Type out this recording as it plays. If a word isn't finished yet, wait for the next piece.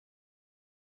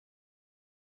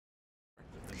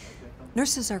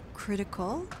Nurses are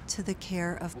critical to the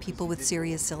care of people with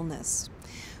serious illness.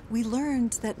 We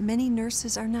learned that many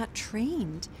nurses are not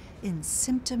trained in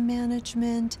symptom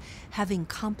management, having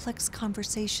complex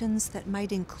conversations that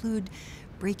might include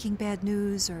breaking bad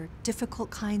news or difficult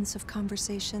kinds of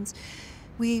conversations.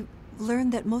 We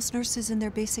learned that most nurses in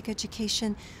their basic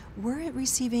education weren't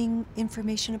receiving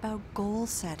information about goal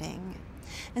setting.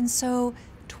 And so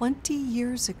 20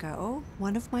 years ago,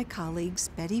 one of my colleagues,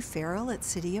 Betty Farrell at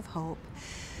City of Hope,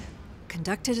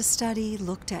 conducted a study,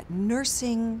 looked at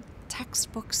nursing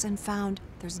textbooks, and found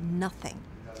there's nothing.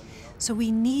 So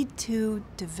we need to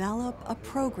develop a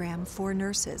program for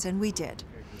nurses, and we did.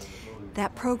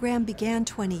 That program began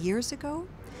 20 years ago.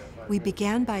 We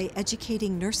began by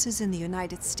educating nurses in the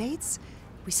United States.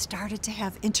 We started to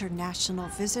have international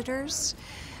visitors.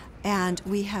 And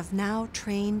we have now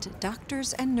trained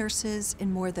doctors and nurses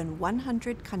in more than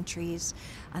 100 countries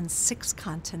on 6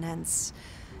 continents.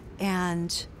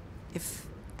 And if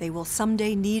they will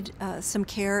someday need some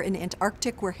care in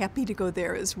Antarctic, we're happy to go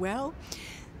there as well.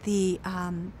 The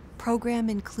program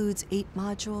includes 8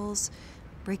 modules: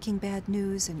 breaking bad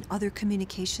news and other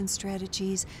communication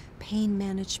strategies, pain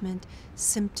management,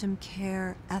 symptom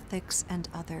care, ethics, and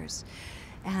others.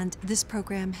 And this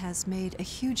program has made a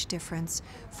huge difference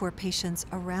for patients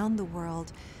around the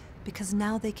world because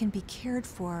now they can be cared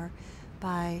for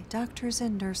by doctors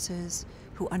and nurses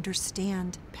who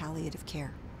understand palliative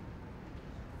care.